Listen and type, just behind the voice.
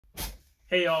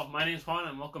Hey y'all, my name is Juan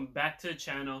and welcome back to the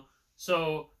channel.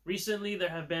 So recently there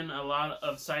have been a lot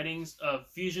of sightings of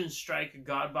Fusion Strike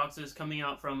God boxes coming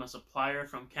out from a supplier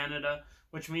from Canada,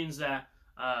 which means that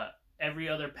every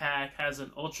other pack has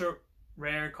an ultra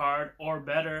rare card or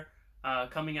better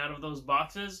coming out of those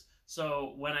boxes.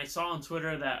 So when I saw on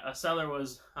Twitter that a seller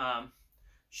was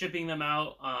shipping them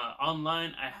out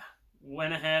online, I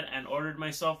went ahead and ordered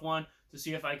myself one to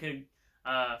see if I could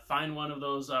find one of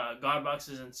those God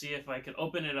boxes and see if I could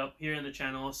open it up here in the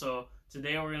channel. So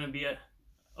today we're going to be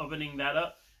opening that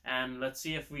up and let's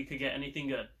see if we could get anything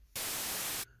good.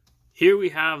 Here we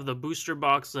have the booster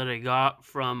box that I got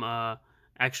from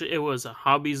actually it was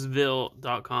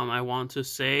hobbiesville.com, I want to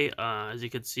say. As you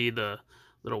can see, the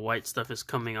little white stuff is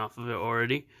coming off of it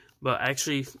already, but I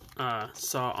actually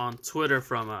saw on Twitter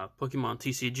from Pokemon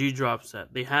TCG Drops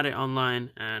that they had it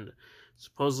online and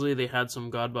supposedly they had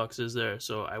some God boxes there.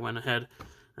 So I went ahead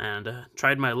and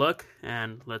tried my luck,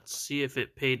 and let's see if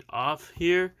it paid off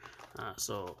here.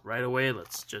 So right away,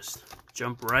 let's just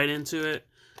jump right into it,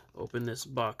 open this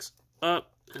box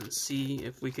up and see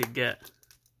if we could get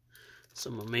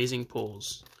some amazing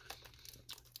pulls.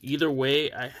 Either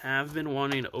way, I have been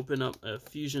wanting to open up a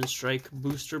Fusion Strike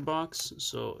booster box,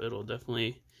 so it'll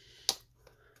definitely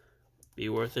be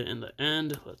worth it in the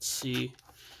end. Let's see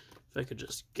if I could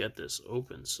just get this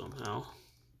open somehow.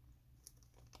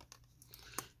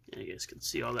 Yeah, you guys can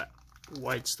see all that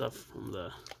white stuff from the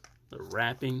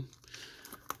wrapping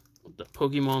with the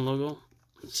Pokemon logo.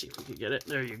 Let's see if we can get it.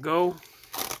 There you go.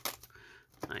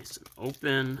 Nice and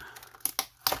open.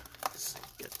 Let's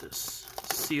get this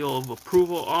seal of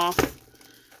approval off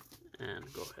and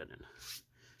go ahead and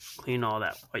clean all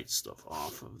that white stuff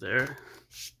off of there.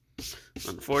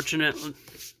 Unfortunate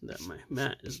that my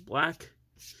mat is black.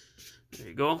 There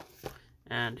you go.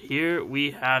 And here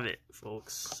we have it,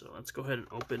 folks. So let's go ahead and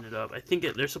open it up. I think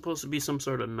there's supposed to be some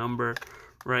sort of number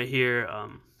right here.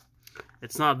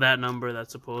 It's not that number that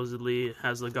supposedly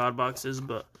has the God boxes,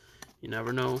 but you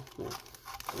never know.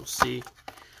 We'll see.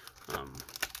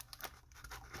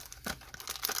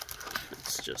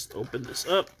 Let's just open this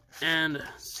up and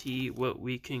see what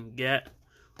we can get.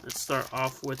 Let's start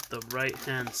off with the right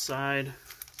hand side.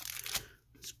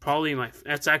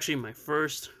 That's actually my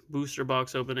first booster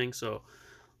box opening, so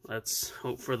let's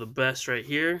hope for the best right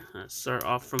here. Let's start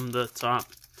off from the top,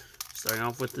 starting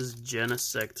off with this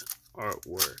Genesect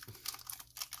artwork.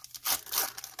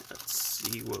 Let's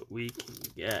see what we can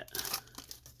get.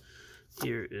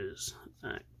 Here is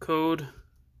that code,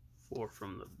 4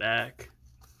 from the back,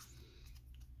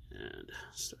 and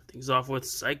start things off with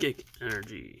Psychic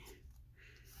Energy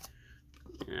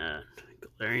and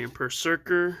Galarian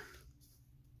Berserker,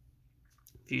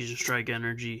 Fusion Strike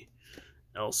Energy,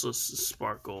 Elsa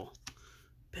Sparkle,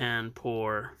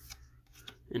 Panpour,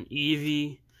 an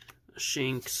Eevee, a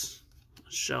Shinx, a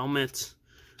Shelmet,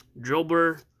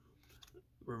 Drillbur,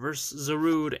 Reverse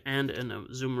Zarude, and an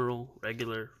Azumarill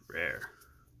regular rare.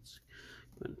 Let's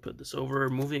go ahead and put this over.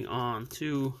 Moving on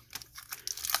to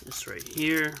this right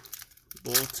here,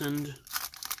 Boltund.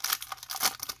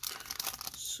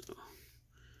 So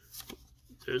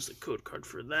there's the code card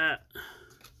for that.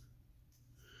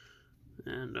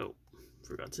 And nope,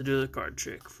 forgot to do the card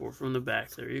trick. 4 from the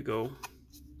back. There you go.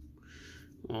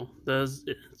 Well,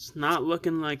 it's not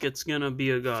looking like it's gonna be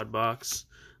a God box,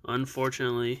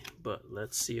 unfortunately, but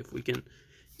let's see if we can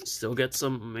still get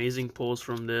some amazing pulls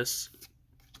from this.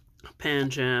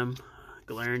 Pancham,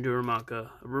 Galarian Duramaka,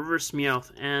 a Reverse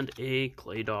Meowth, and a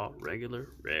Claydol regular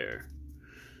rare.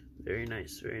 Very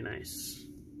nice, very nice.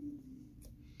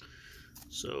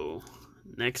 So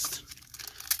next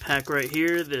pack right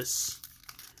here, this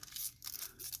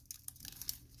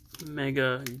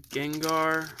Mega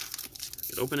Gengar.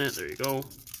 You can open it. There you go.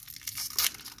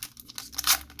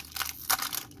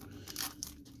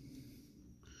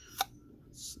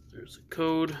 There's a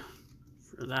code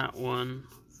for that one.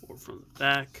 4 from the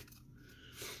back.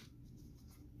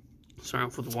 Starting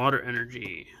off with Water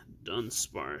Energy,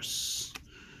 Dunsparce,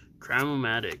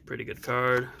 Cramomatic, pretty good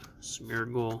card,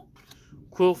 Smeargle,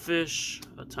 Quillfish,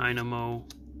 a Tynamo,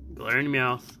 Galarian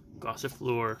Meowth,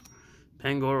 Gossifleur,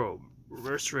 Pangoro,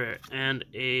 Reverse Rare, and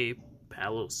a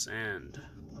Palossand.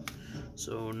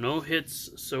 So no hits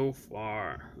so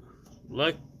far.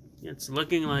 It's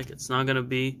looking like it's not gonna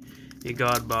be a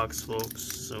God box, folks.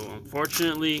 So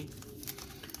unfortunately,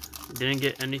 didn't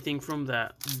get anything from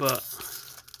that, but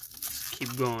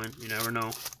keep going. You never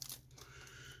know.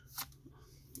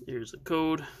 Here's the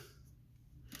code.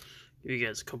 Give you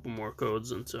guys a couple more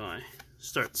codes until I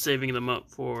start saving them up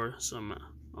for some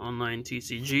online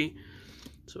TCG.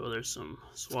 So there's some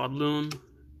Swadloon,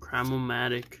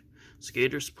 Cramomatic,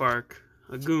 Skater Spark,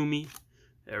 Agumi,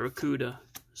 Arracuda,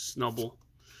 Snubble,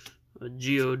 a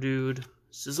Geodude,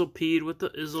 Sizzlepede with the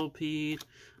Izzlepede,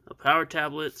 a Power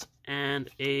Tablet, and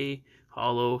a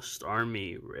Hollow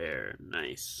Starmie rare.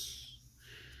 Nice.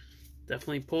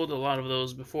 Definitely pulled a lot of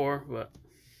those before, but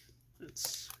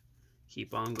let's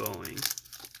keep on going.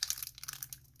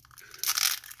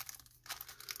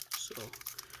 So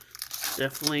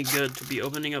definitely good to be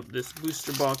opening up this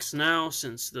booster box now,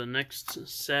 since the next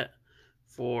set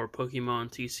for Pokemon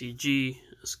TCG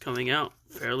is coming out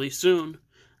fairly soon.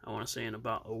 I want to say in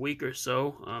about a week or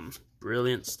so.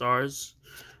 Brilliant Stars.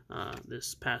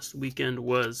 This past weekend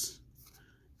was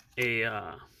a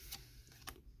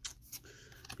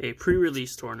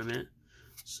pre-release tournament,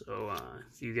 so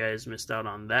if you guys missed out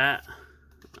on that,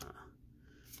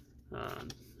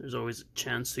 there's always a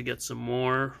chance to get some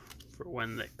more for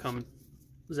when that comes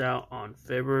out on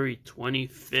February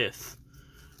 25th.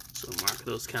 So mark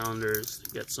those calendars,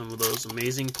 get some of those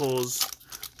amazing pulls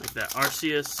like that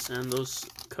Arceus and those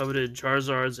coveted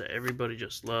Charizards that everybody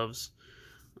just loves.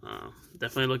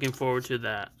 Definitely looking forward to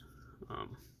that.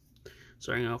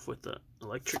 Starting off with the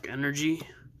Electric Energy,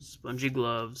 Spongy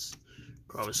Gloves,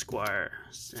 Corvisquire,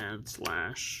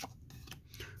 Sandslash,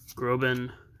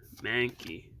 Groban,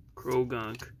 Mankey,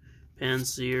 Krogunk,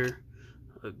 Panseer,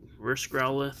 a Reverse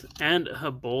Growlithe, and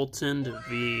a Boltund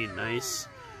V. Nice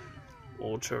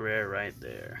ultra rare right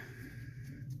there.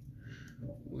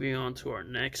 Moving on to our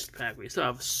next pack. We still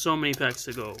have so many packs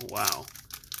to go. Wow.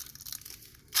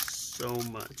 So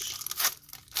much.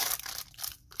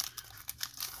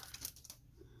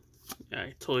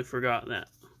 I totally forgot that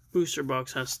booster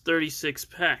box has 36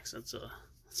 packs. That's a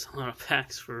lot of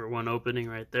packs for one opening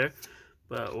right there.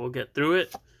 But we'll get through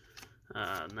it.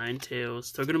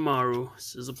 Ninetales, Togedemaru,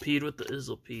 Sizzlepede with the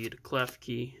Izzlepede,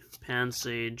 Klefki,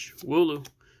 Pansage, Wooloo,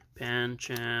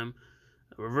 Pancham,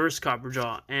 a Reverse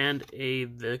Copperjaw, and a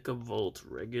Vikavolt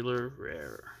regular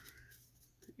rare.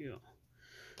 There you go.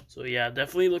 So yeah,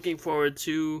 definitely looking forward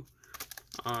to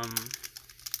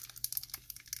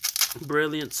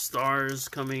Brilliant Stars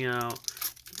coming out.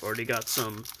 I've already got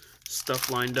some stuff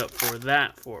lined up for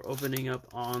that for opening up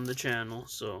on the channel,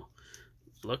 so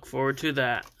look forward to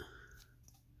that.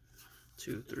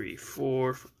 2, 3,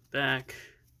 4 from the back.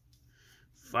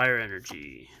 Fire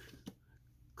Energy,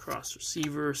 Cross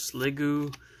Receiver,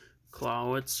 Sliggoo,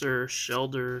 Clawitzer,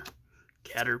 Shelder,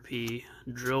 Caterpie,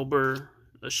 Drillbur,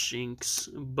 a Shinx,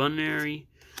 Bunnary,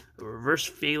 a Reverse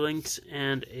Phalanx,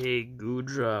 and a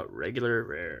Goodra regular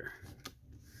rare.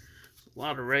 A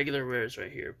lot of regular rares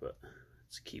right here, but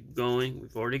let's keep going.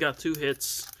 We've already got 2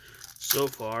 hits so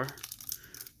far.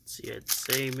 Let's see, I'd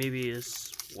say maybe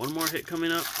is one more hit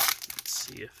coming up. Let's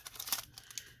see if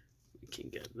we can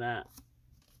get that.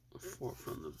 4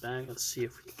 from the back. Let's see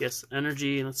if we can guess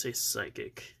energy. Let's say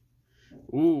Psychic.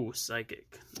 Ooh,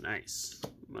 Psychic. Nice.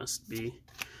 Must be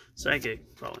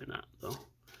Psychic. Probably not, though.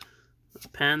 A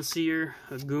Panseer,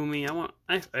 a Gumi.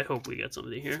 I hope we get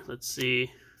something here. Let's see.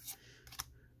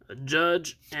 A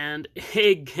Judge and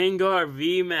a Gengar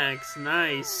VMAX.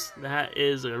 Nice. That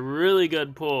is a really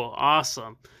good pull.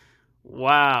 Awesome.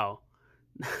 Wow.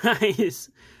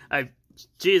 Nice. I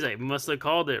must have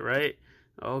called it, right?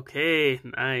 Okay,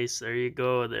 nice. There you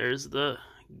go. There's the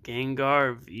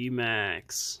Gengar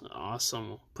VMAX. Awesome.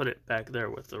 We'll put it back there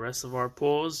with the rest of our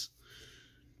pulls.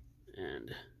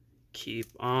 And keep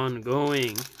on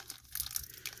going.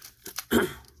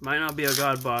 Might not be a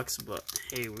God box, but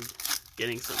hey, we're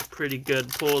getting some pretty good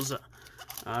pulls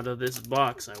out of this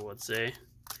box, I would say.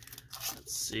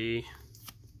 Let's see.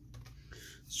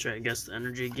 Let's try to guess the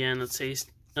energy again. Let's say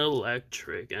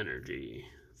Electric Energy.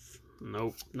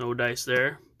 Nope, no dice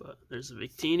there, but there's a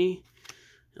Victini,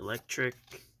 Electric,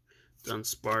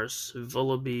 Dunsparce,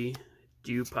 Vullaby,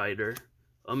 Dewpider,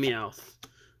 a Meowth,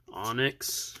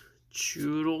 Onyx,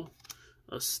 Choodle,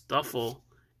 a Stuffle,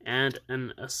 and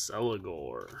an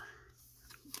Accelgor.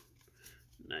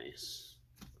 Nice.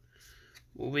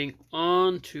 Moving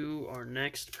on to our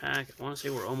next pack. I want to say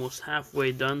we're almost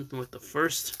halfway done with the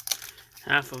first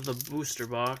half of the booster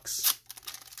box.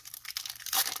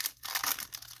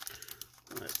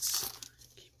 Let's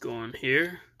keep going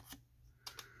here.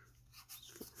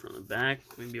 From the back,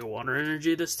 maybe a Water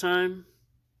Energy this time.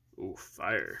 Ooh,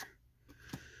 Fire.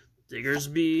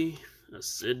 Diggersby, a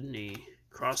Sydney,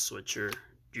 Cross Switcher,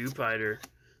 Dewpider,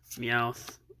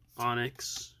 Meowth,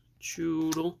 Onyx,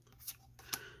 Choodle,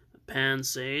 a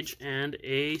Pansage, and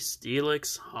a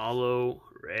Steelix Hollow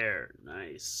Rare.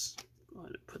 Nice. Go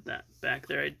ahead and put that back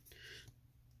there. I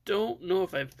don't know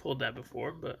if I've pulled that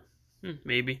before, but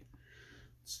maybe.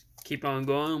 Let's keep on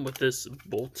going with this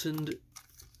Boltund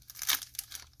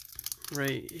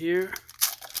right here.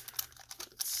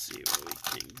 Let's see what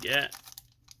we can get.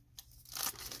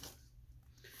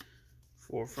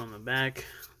 4 from the back.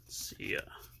 Let's see,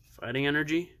 fighting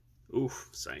energy. Oof,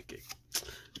 psychic.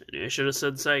 I knew I should have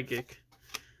said psychic.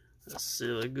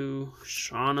 Siligu,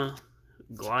 Shauna,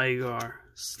 Gligar,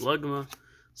 Slugma,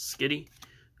 Skitty,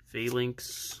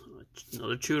 Phalanx,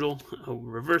 another Choodle, a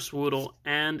Reverse Woodle,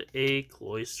 and a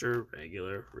Cloyster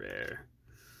regular rare.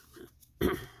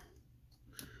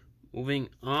 Moving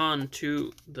on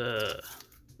to the,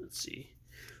 let's see,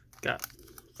 got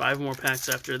 5 more packs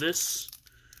after this.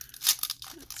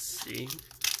 Let's see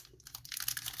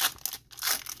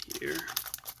here.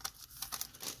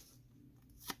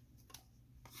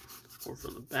 4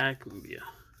 from the back, maybe a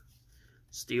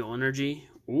Steel Energy.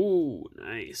 Ooh,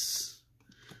 nice.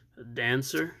 A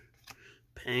Dancer,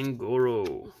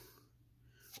 Pangoro,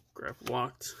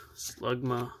 Graplocked,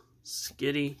 Slugma,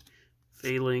 Skitty,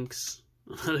 Phalanx,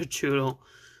 another Choodle,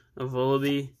 a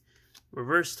Volibee,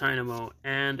 Reverse Dynamo,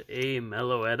 and a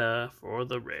Meloetta for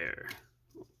the rare.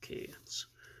 Okay, let's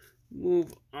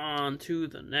move on to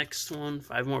the next one.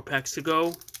 5 more packs to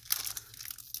go.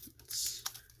 Let's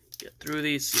get through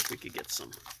these, see if we could get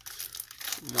some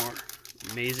more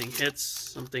amazing hits,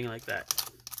 something like that.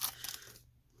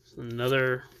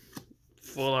 Another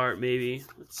full art maybe.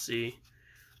 Let's see.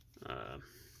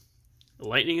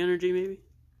 Lightning Energy maybe?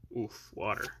 Oof,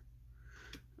 water.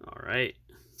 Alright.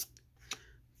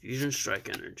 Fusion Strike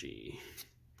Energy.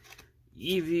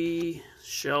 Eevee,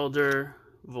 Shelder,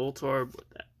 Voltorb with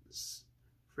that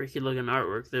freaky looking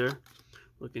artwork there.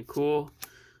 Looking cool.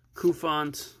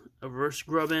 Kufant, a Reverse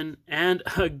Grubbin, and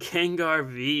a Gengar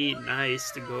V.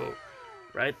 Nice to go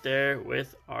right there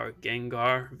with our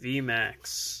Gengar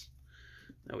VMAX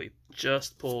that we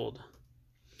just pulled.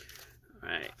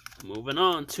 Alright, moving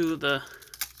on to the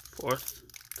 4th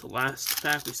to last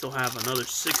pack. We still have another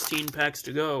 16 packs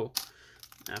to go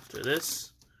after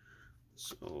this.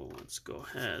 So let's go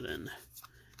ahead and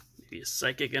maybe a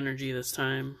Psychic Energy this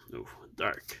time. Ooh,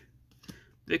 Dark.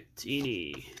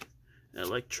 Victini.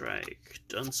 Electrike.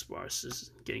 Dunsparce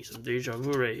is getting some deja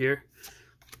vu right here.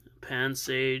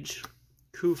 Pansage.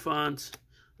 Kufant.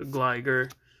 A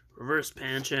Gligar. Reverse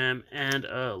Pancham. And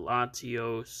a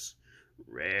Latios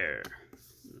rare.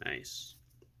 Nice.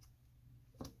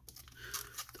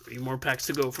 3 more packs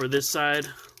to go for this side.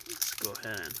 Let's go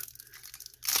ahead and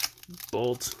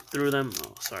bolt through them.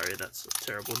 Oh, sorry, that's a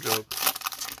terrible joke.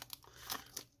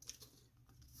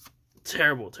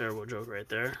 Terrible joke right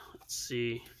there. Let's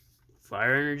see.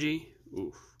 Fire Energy.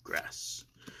 Oof, Grass.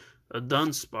 A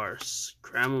Dunsparce.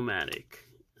 Cramomatic.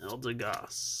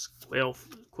 Eldegoss.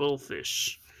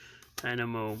 Quillfish.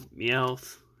 Dynamo.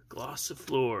 Meowth.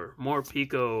 Glossifleur.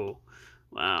 Morpeko.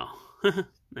 Wow.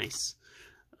 Nice.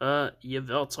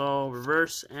 Yveltal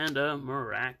Reverse and a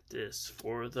Maractus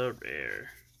for the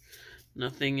rare.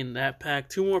 Nothing in that pack.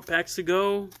 2 more packs to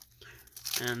go.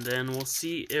 And then we'll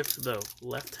see if the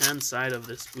left-hand side of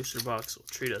this booster box will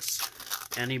treat us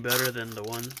any better than the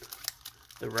one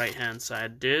the right-hand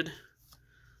side did.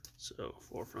 So,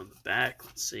 4 from the back.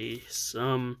 Let's see.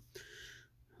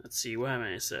 What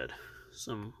haven't I said?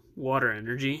 Some Water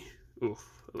Energy. Oof,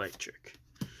 Electric.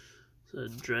 So,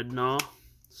 Dreadnought.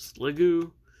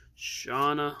 Sliggoo.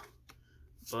 Shauna.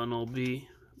 Bunnelby.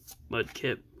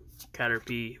 Mudkip.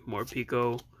 Caterpie.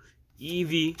 Morpeko.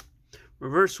 Eevee.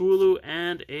 Reverse Wooloo,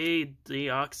 and a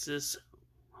Deoxys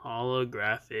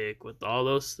holographic with all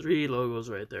those 3 logos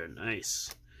right there.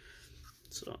 Nice.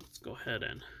 So let's go ahead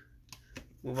and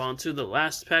move on to the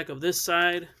last pack of this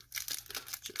side.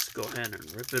 Just go ahead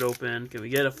and rip it open. Can we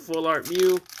get a full art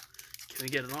Mew? Can we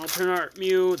get an alternate art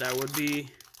Mew? That would be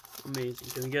amazing.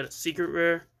 Can we get a secret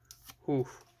rare?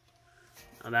 Oof.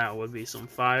 Now that would be some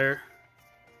fire.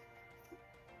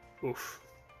 Oof.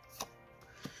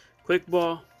 Quick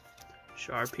Ball.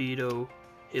 Sharpedo,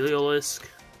 Heliolisk,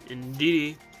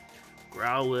 Indeedee,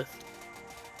 Growlithe,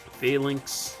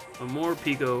 Phalanx, a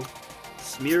Morpeko,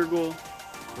 Smeargle,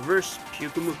 Reverse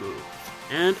Pyukumuku,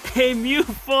 and a Mew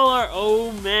full art.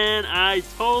 Oh man, I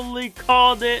totally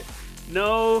called it.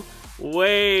 No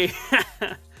way.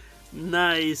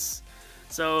 Nice.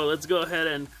 So let's go ahead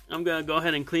and I'm gonna go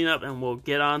ahead and clean up and we'll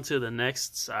get on to the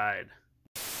next side.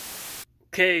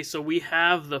 Okay, so we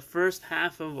have the first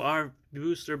half of our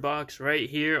booster box right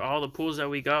here. All the pulls that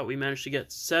we got, we managed to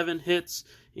get 7 hits,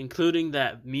 including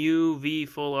that Mew V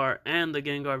Full Art and the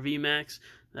Gengar VMAX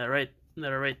that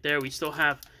are right there. We still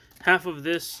have half of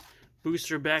this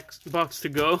booster box to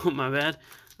go. My bad.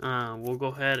 We'll go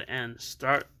ahead and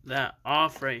start that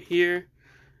off right here,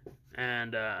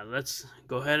 and let's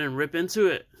go ahead and rip into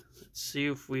it. Let's see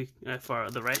if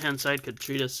the right hand side could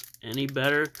treat us any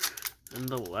better than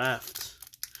the left.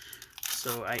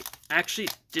 So I actually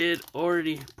did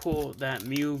already pull that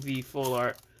Mew V Full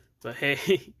Art, but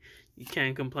hey, you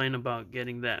can't complain about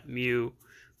getting that Mew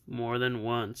more than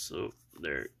once. So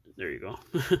there you go.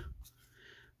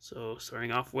 So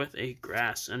starting off with a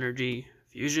Grass Energy,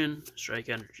 Fusion, Strike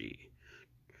Energy,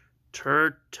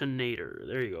 Turtonator.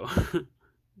 There you go.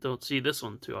 Don't see this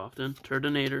one too often.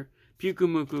 Turtonator,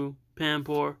 Pukumuku,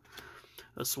 Pampor,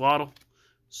 a Swaddle,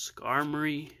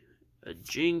 Skarmory, a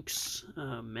Jinx,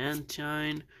 a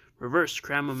Mantine, Reverse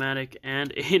Cramomatic,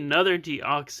 and another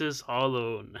Deoxys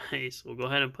Hollow. Nice. We'll go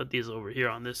ahead and put these over here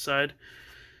on this side.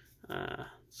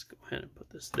 Let's go ahead and put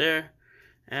this there.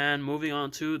 And moving on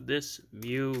to this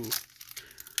Mew.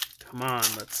 Come on,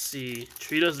 let's see.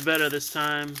 Treat us better this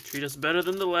time. Treat us better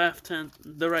than the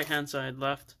right hand side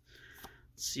left.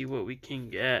 Let's see what we can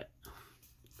get.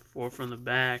 4 from the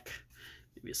back.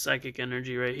 Maybe a Psychic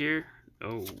Energy right here.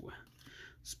 Oh.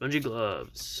 Spongy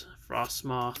Gloves,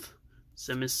 Frostmoth,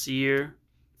 Semiseer,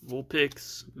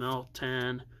 Vulpix,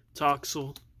 Meltan,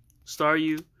 Toxel,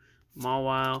 Staryu,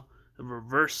 Mawile, a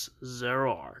Reverse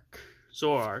Zoroark,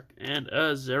 and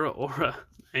a Zeraora.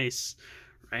 Nice.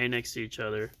 Right next to each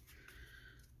other.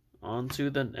 On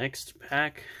to the next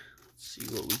pack. Let's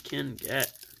see what we can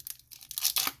get.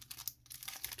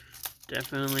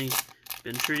 Definitely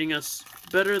been treating us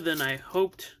better than I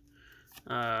hoped.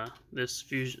 This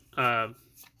fusion,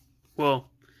 well,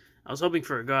 I was hoping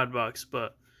for a GODBOX,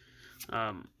 but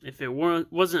if it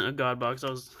wasn't a GODBOX, I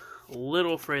was a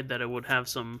little afraid that it would have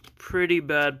some pretty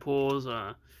bad pulls.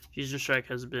 Fusion Strike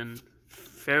has been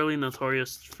fairly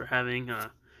notorious for having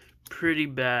pretty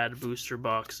bad booster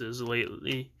boxes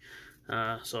lately,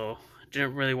 so I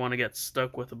didn't really want to get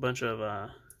stuck with a bunch of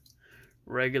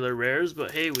regular rares.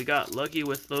 But hey, we got lucky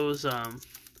with those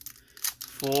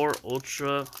 4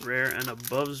 ultra rare and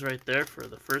aboves right there for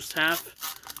the first half,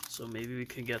 so maybe we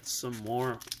can get some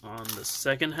more on the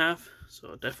second half.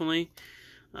 So definitely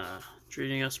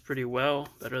treating us pretty well,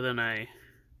 better than I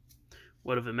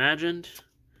would have imagined.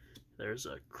 There's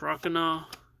a Croconaw,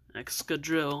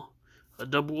 Excadrill, a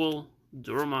Double,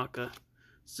 Duramaka,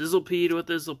 Sizzlepede with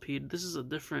Izzlepede. This is a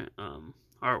different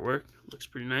artwork, looks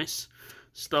pretty nice.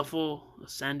 Stuffle, a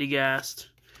Sandygast,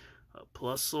 a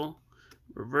Plusle,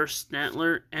 Reverse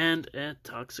Stantler, and a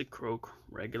Toxicroak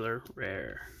regular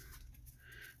rare.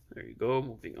 There you go.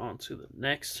 Moving on to the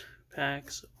next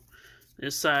pack. So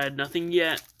this side, nothing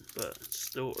yet, but it's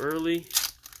still early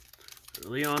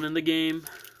on in the game.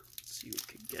 Let's see what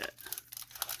we can get.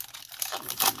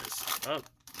 Open this up.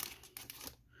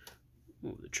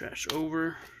 Move the trash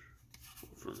over.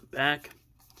 From the back,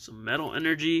 some Metal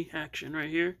Energy action right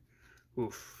here.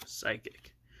 Oof,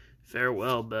 Psychic.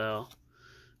 Farewell Bell.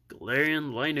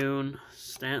 Galarian, Linoon,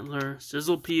 Stantler,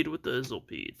 Sizzlepede with the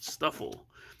Izzlepede, Stuffle,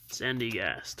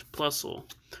 Sandygast, Plusle,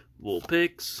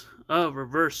 Vulpix, a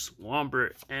Reverse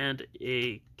Swampert, and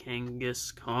a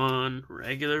Kangaskhan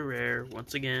regular rare.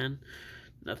 Once again,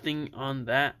 nothing on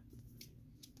that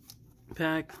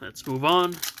pack. Let's move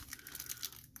on.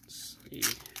 Let's see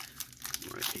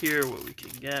right here what we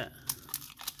can get.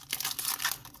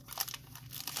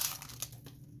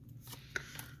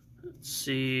 Let's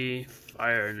see.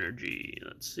 Fire Energy.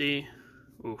 Let's see.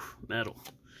 Oof, Metal.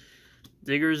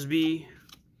 Diggersby,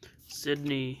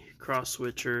 Sydney, Cross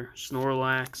Switcher,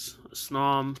 Snorlax, a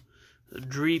Snom, a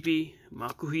Dreepy,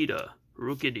 Makuhita,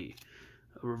 Rookidee,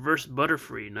 a Reverse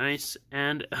Butterfree, nice,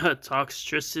 and a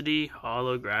Toxtricity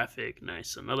holographic,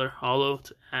 nice. Another holo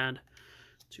to add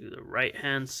to the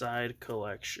right-hand side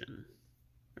collection.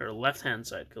 Or left-hand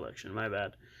side collection, my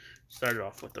bad. Started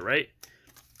off with the right.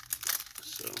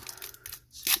 So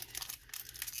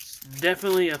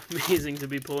definitely amazing to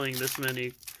be pulling this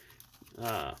many,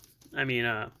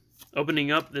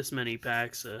 opening up this many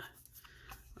packs.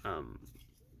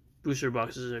 Booster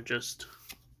boxes are just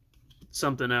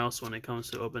something else when it comes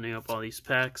to opening up all these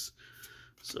packs.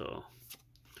 So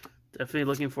definitely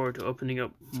looking forward to opening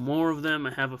up more of them.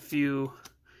 I have a few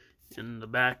in the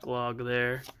backlog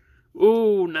there.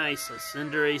 Ooh, nice, a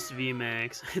Cinderace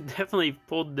VMAX. I definitely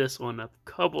pulled this one a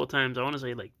couple of times. I want to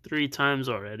say like 3 times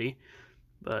already.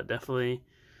 But definitely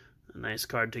a nice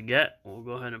card to get. We'll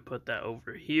go ahead and put that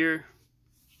over here.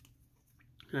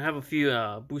 I have a few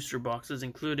booster boxes,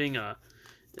 including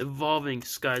Evolving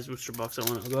Skies booster box I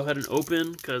want to go ahead and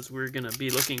open, because we're going to be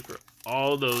looking for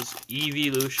all those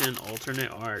Evolution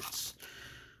alternate arts.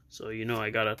 So, you know,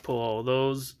 I got to pull all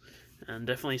those. And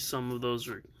definitely some of those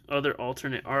are other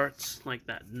alternate arts, like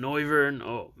that Noivern.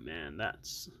 Oh, man,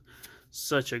 that's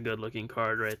such a good looking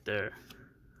card right there.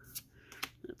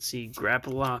 Let's see,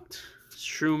 Grapploct,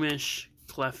 Shroomish,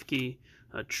 Klefki,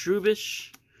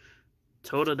 Trubbish,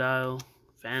 Totodile,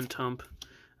 Phantump,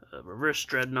 Reverse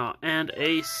Dreadnought, and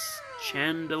a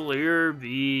Chandelier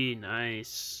V.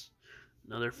 Nice.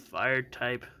 Another fire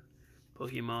type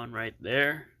Pokemon right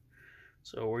there.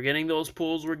 So we're getting those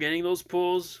pulls. We're getting those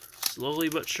pulls. Slowly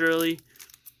but surely.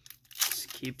 Let's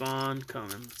keep on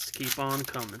coming. Let's keep on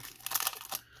coming.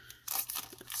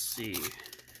 Let's see.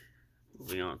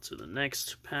 Moving on to the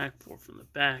next pack. 4 from the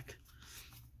back.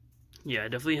 Yeah, I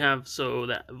definitely have. So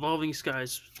that Evolving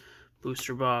Skies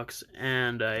booster box.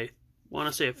 And I want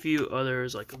to say a few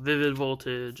others like Vivid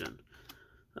Voltage. And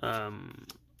I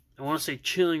want to say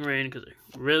Chilling Rain because I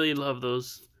really love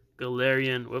those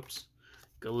Galarian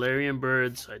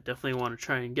birds. I definitely want to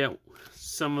try and get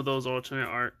some of those alternate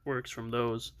artworks from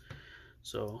those.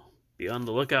 So be on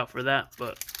the lookout for that.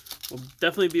 But we'll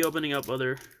definitely be opening up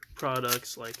other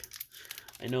products. Like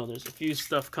I know there's a few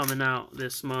stuff coming out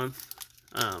this month.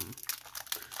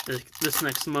 This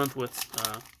next month with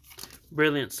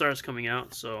Brilliant Stars coming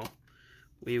out. So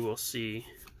we will see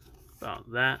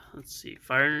about that. Let's see.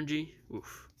 Fire Energy.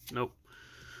 Oof. Nope.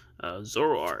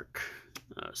 Zoroark.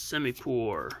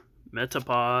 Semipour.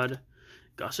 Metapod,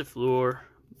 Gossifleur,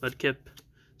 Mudkip,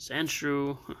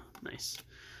 Sandshrew, nice,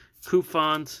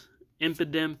 Coupont,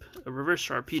 Impidimp, a Reverse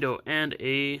Sharpedo, and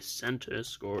a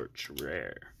Centiskorch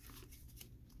rare.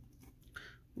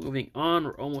 Moving on,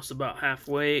 we're almost about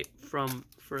halfway for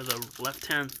the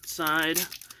left-hand side.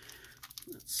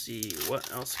 Let's see,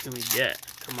 what else can we get?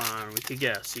 Come on, we could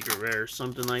get a secret rare or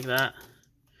something like that,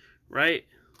 right?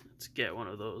 Let's get one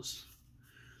of those.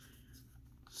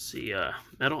 See,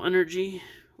 Metal Energy.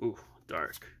 Ooh,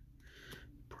 dark.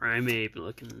 Primeape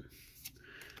looking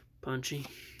punchy.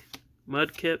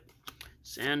 Mudkip.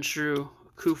 Sandshrew.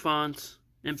 Coupont.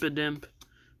 Impidimp.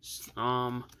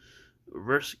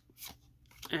 Reverse.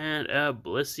 And a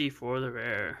Blissey for the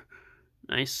rare.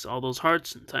 Nice. All those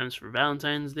hearts in times for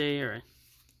Valentine's Day. Or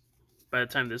by the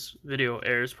time this video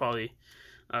airs, probably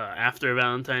after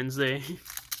Valentine's Day.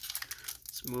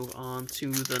 Let's move on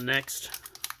to the next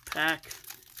pack.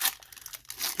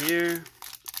 Here,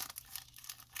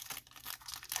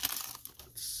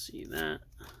 let's see that.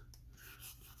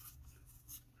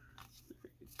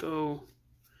 There you go.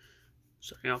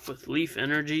 Starting off with Leaf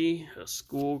Energy, a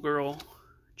Schoolgirl,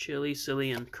 Chili,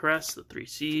 Silly, and Crest, the 3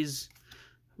 C's,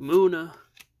 Munna,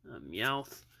 a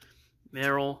Meowth,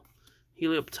 Meryl,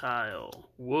 Helioptile,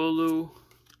 Wooloo,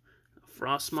 a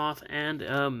Frostmoth, and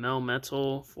a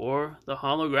Melmetal for the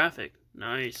holographic.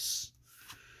 Nice.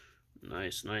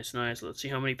 Nice, nice, nice. Let's see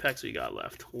how many packs we got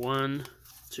left. 1,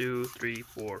 2, 3,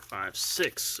 4, 5,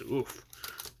 6. Oof.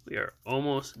 We are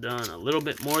almost done. A little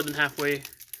bit more than halfway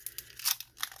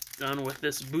done with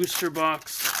this booster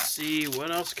box. Let's see, what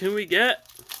else can we get?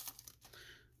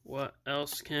 What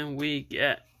else can we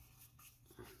get?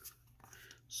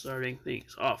 Starting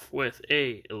things off with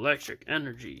a Electric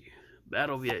Energy,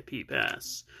 Battle VIP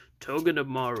Pass,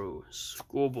 Togedemaru,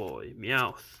 Schoolboy,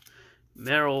 Meowth,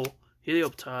 Meryl,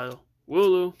 Helioptile,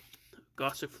 Wooloo,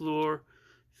 Gossifleur,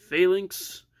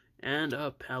 Phalanx, and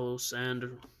a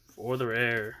Palossand for the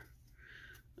rare.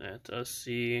 Let us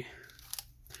see.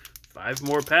 5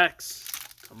 more packs.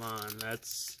 Come on,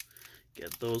 let's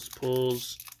get those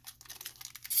pulls.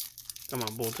 Come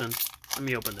on, Bolton. Let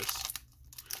me open this.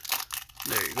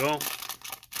 There you go.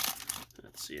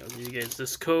 Let's see, I'll give you guys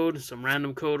this code, some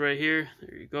random code right here.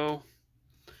 There you go.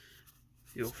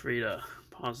 Feel free to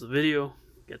pause the video,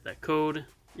 get that code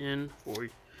in for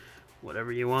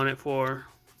whatever you want it for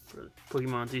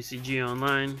Pokemon TCG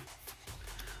Online.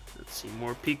 Let's see,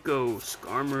 more Pico,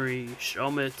 Skarmory,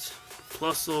 Shelmet,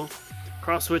 Plusle,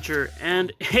 Crosswitcher,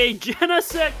 and a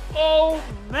Genesect. Oh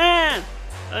man!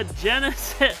 A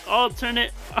Genesect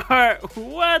alternate art.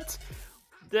 What?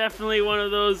 Definitely one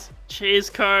of those chase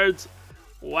cards.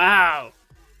 Wow.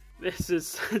 This is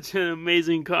such an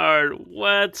amazing card.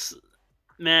 What?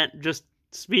 Man, just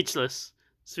speechless.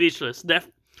 Speechless.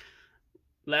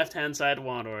 Left-hand side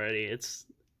wand already. It's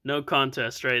no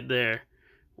contest right there.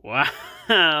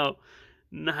 Wow.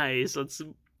 Nice. Let's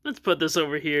put this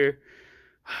over here.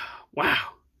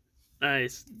 Wow.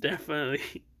 Nice.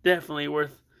 Definitely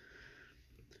worth.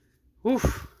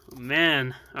 Oof.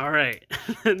 Man. All right.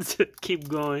 Let's keep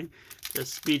going.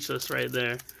 Just speechless right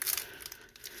there.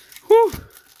 Whew.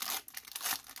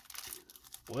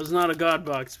 Was not a God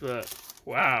box, but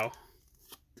wow.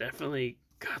 Definitely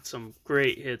got some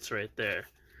great hits right there.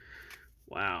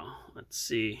 Wow. Let's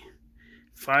see.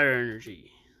 Fire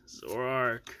Energy,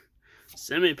 Zoroark,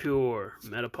 Semipour,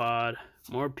 Metapod,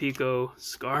 Morpeko,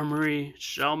 Skarmory,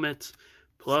 Shelmet,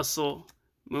 Plusle,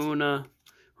 Munna,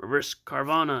 Reverse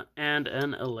Carvanha, and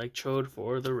an Electrode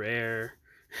for the rare.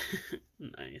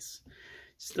 Nice.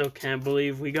 Still can't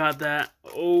believe we got that.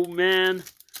 Oh man.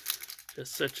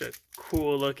 Just such a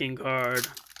cool looking card.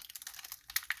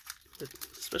 This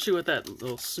Especially with that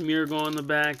little smear going in the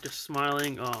back, just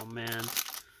smiling. Oh man.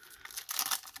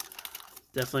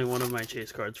 Definitely one of my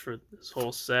chase cards for this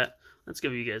whole set. Let's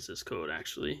give you guys this code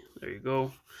actually. There you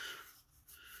go.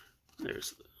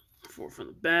 There's the 4 from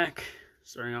the back.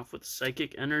 Starting off with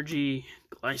Psychic Energy,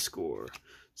 Gliscor,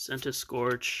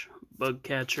 Centiscorch,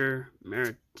 Bugcatcher,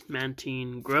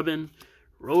 Mantine, Grubbin,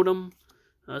 Rotom,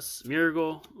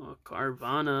 Smeargle,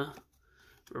 Carvana,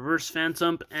 Reverse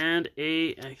Phantump, and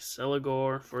a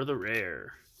Exceligor for the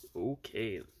rare.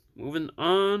 Okay, moving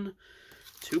on.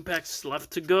 2 packs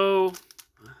left to go.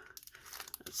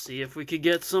 Let's see if we could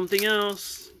get something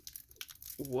else.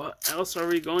 What else are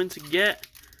we going to get?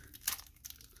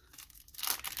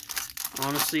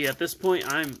 Honestly, at this point,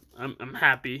 I'm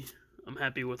happy. I'm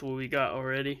happy with what we got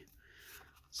already.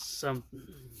 Some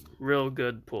real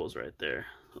good pulls right there.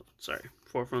 Oh, sorry,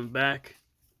 4 from the back.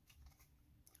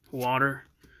 Water,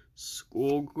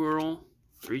 Schoolgirl,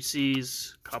 3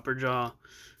 C's, Copperjaw,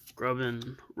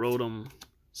 Grubbin, Rotom,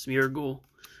 Smeargle,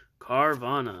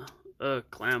 Carvana, a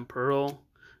Clamperl,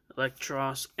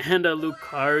 Electros, and a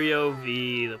Lucario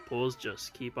V. The pulls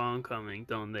just keep on coming,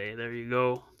 don't they? There you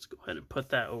go. Let's go ahead and put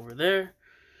that over there.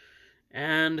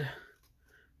 And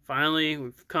finally,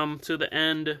 we've come to the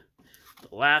end.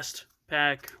 The last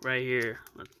pack right here.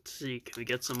 Let's see, can we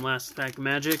get some last pack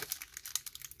magic?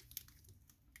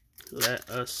 Let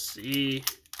us see.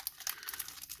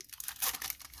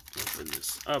 Open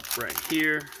this up right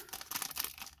here.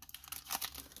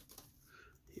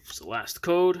 Here's the last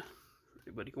code.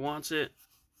 Everybody who wants it.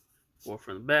 4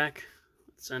 from the back.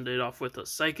 Let's send it off with a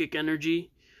Psychic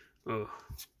Energy. Oh,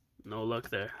 no luck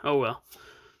there. Oh well.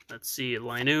 Let's see.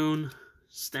 Linoon,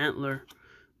 Stantler,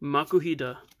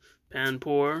 Makuhita,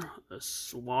 Panpour, a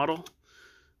Swaddle,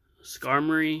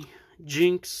 Skarmory,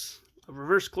 Jinx, a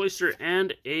Reverse Cloyster,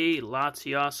 and a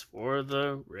Latios for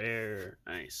the rare.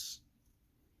 Nice.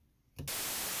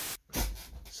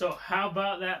 So how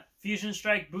about that Fusion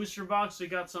Strike booster box? We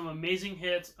got some amazing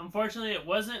hits. Unfortunately, it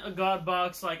wasn't a God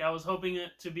box like I was hoping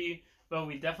it to be, but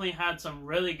we definitely had some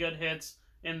really good hits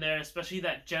in there, especially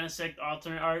that Genesect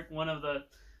alternate art, one of the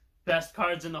best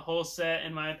cards in the whole set,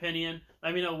 in my opinion.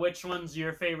 Let me know which one's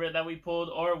your favorite that we pulled,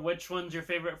 or which one's your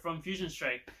favorite from Fusion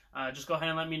Strike. Just go ahead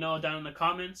and let me know down in the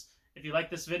comments. If you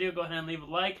like this video, go ahead and leave a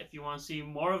like. If you want to see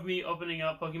more of me opening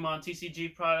up Pokemon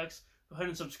TCG products, go ahead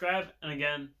and subscribe. And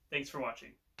again, thanks for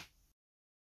watching.